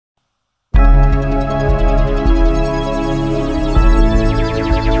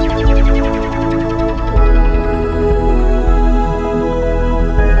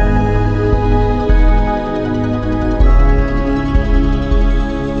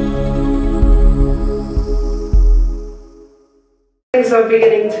things are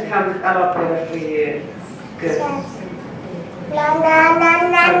beginning to come a lot better for you. Good. Okay. All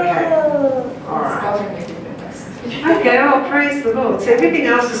right. Okay, well, praise the Lord. So everything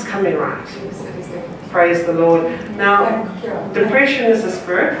else is coming right. Praise the Lord. Now, depression is a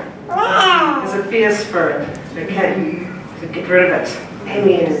spirit. It's a fear spirit. Okay? So get rid of it.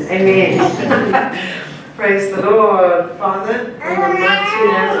 Amen. Amen. Praise the Lord. Father, in the mighty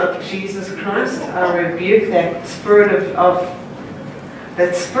name of Jesus Christ, I rebuke that spirit of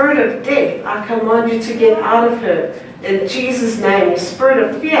death. I command you to get out of her. In Jesus' name, spirit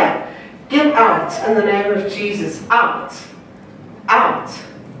of fear, get out in the name of Jesus. Out. Out.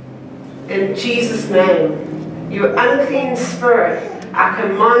 In Jesus' name. You unclean spirit, I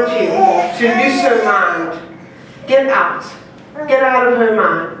command you to loose her mind. Get out. Get out of her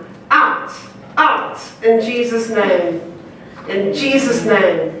mind. Out. Out. In Jesus' name. In Jesus'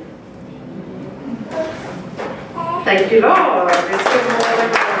 name. Thank you, Lord. Let's give him all the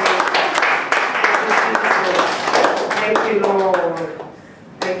glory. Thank you, Lord.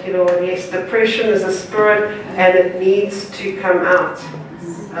 Thank you, Lord. Yes, depression is a spirit and it needs to come out.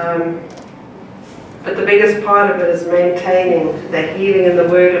 But the biggest part of it is maintaining that healing in the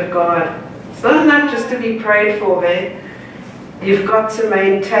Word of God. It's not enough just to be prayed for, hey? You've got to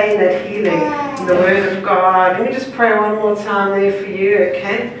maintain that healing in the Word of God. Let me just pray one more time there for you,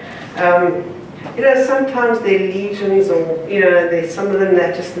 okay? You know, sometimes they're legions, or, you know, there's some of them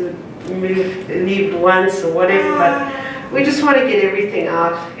that just leave once or whatever, but we just want to get everything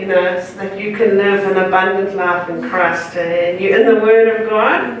out, you know, so that you can live an abundant life in Christ. And you're in the Word of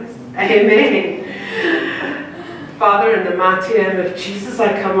God. Amen. Father, in the mighty name of Jesus,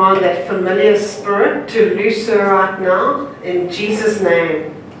 I command that familiar spirit to loose her right now, in Jesus'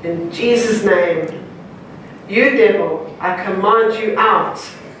 name. In Jesus' name. You devil, I command you out.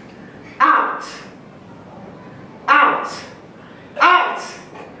 Out. Out. Out.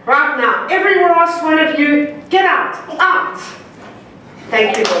 Right now. Every last one of you, get out. Out.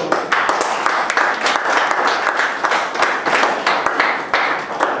 Thank you, Lord.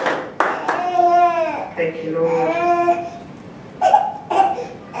 Thank you, Lord.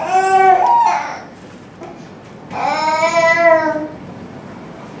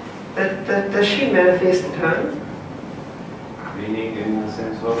 Does she manifest at home? Meaning in the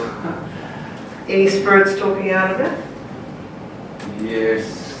sense of? Any spirits talking out of it? Yes.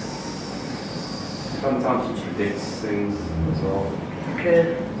 Sometimes she predicts things as well. Okay.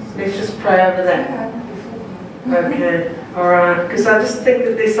 Let's just pray over that. Okay. Alright. Because I just think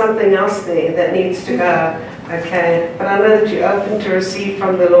that there's something else there that needs to go. Okay. But I know that you're open to receive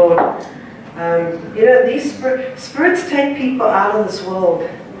from the Lord. You know, these spirits take people out of this world.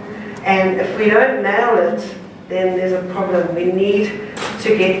 And if we don't nail it, then there's a problem. We need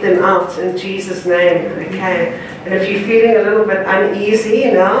to get them out in Jesus' name, okay? And if you're feeling a little bit uneasy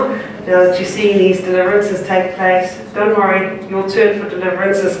now that you're seeing these deliverances take place, don't worry, your turn for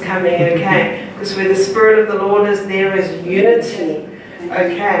deliverance is coming, okay? Because where the Spirit of the Lord is, there is unity,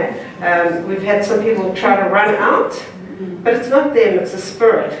 okay? We've had some people try to run out, but it's not them, it's the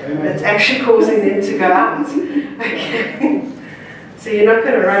Spirit that's actually causing them to go out, okay? So you're not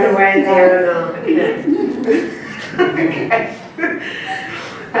going to run away there now, okay? Okay.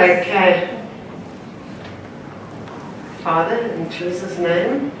 Okay. Father, in Jesus'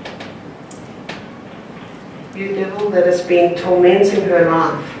 name, you devil that has been tormenting her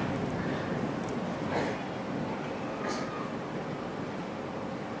life,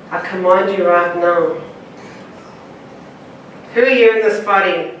 I command you right now. Who are you in this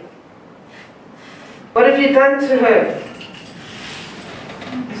body? What have you done to her?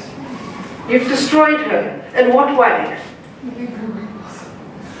 You've destroyed her. In what way?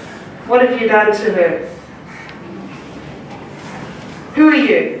 What have you done to her? Who are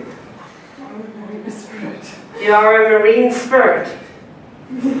you? I'm a marine spirit. You are a marine spirit.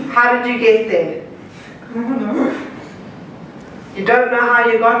 How did you get there? I don't know. You don't know how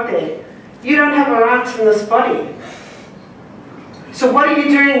you got there. You don't have a right in this body. So what are you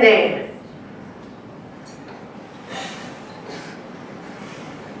doing there?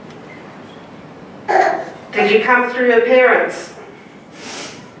 Did you come through her parents?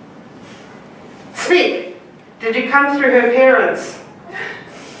 Speak. Did you come through her parents?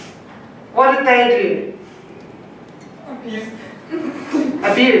 What did they do? Abuse.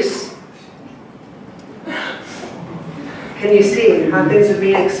 Abuse. Can you see how things are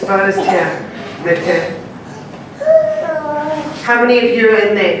being exposed here? Okay. How many of you are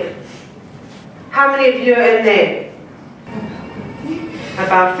in there? How many of you are in there?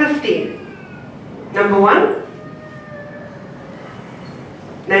 About 50. Number one,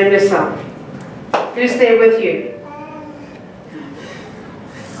 name yourself. Who's there with you?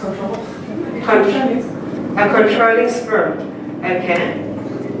 A controlling spirit. Okay.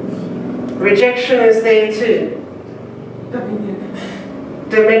 Rejection is there too. Dominion.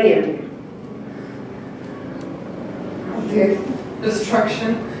 Dominion. Death.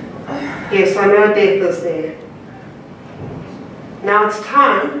 Destruction. Yes, I know death is there. Now it's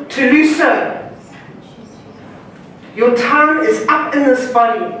time to loose her. Your time is up in this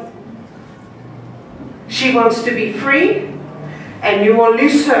body. She wants to be free, and you will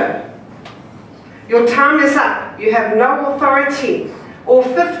loose her. Your time is up. You have no authority. All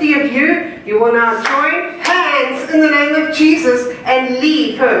 50 of you, you will now join hands in the name of Jesus and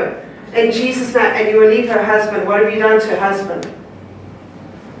leave her. In Jesus' name, and you will leave her husband. What have you done to her husband?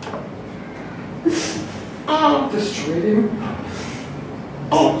 Destroyed him.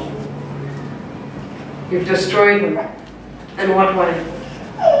 You've destroyed him. In what way?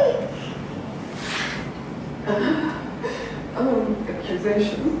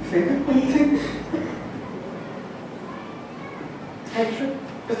 Accusation, finger pointing, hatred,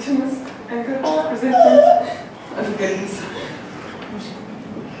 bitterness, anger, resentment, unforgiveness.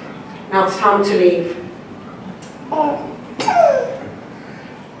 Now it's time to leave.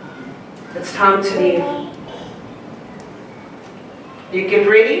 It's time to leave. You get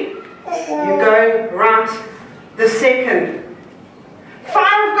ready. You go right the second.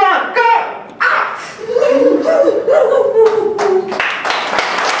 Fire of God, go! Out!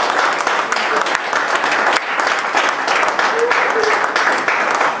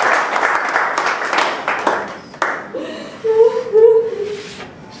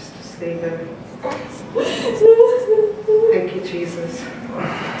 Just there you go. Thank you, Jesus.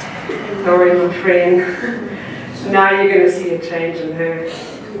 Glory, my friend. Now you're going to see a change in her.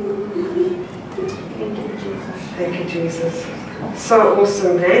 Thank you, Jesus. So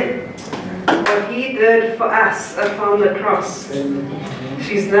awesome, eh? What He did for us upon the cross.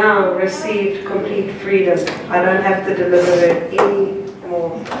 She's now received complete freedom. I don't have to deliver her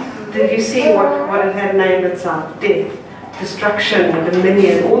anymore. Did you see what it had named itself? Death, destruction,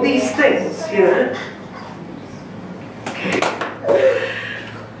 dominion, all these things, you know. Okay.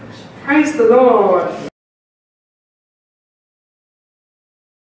 Praise the Lord.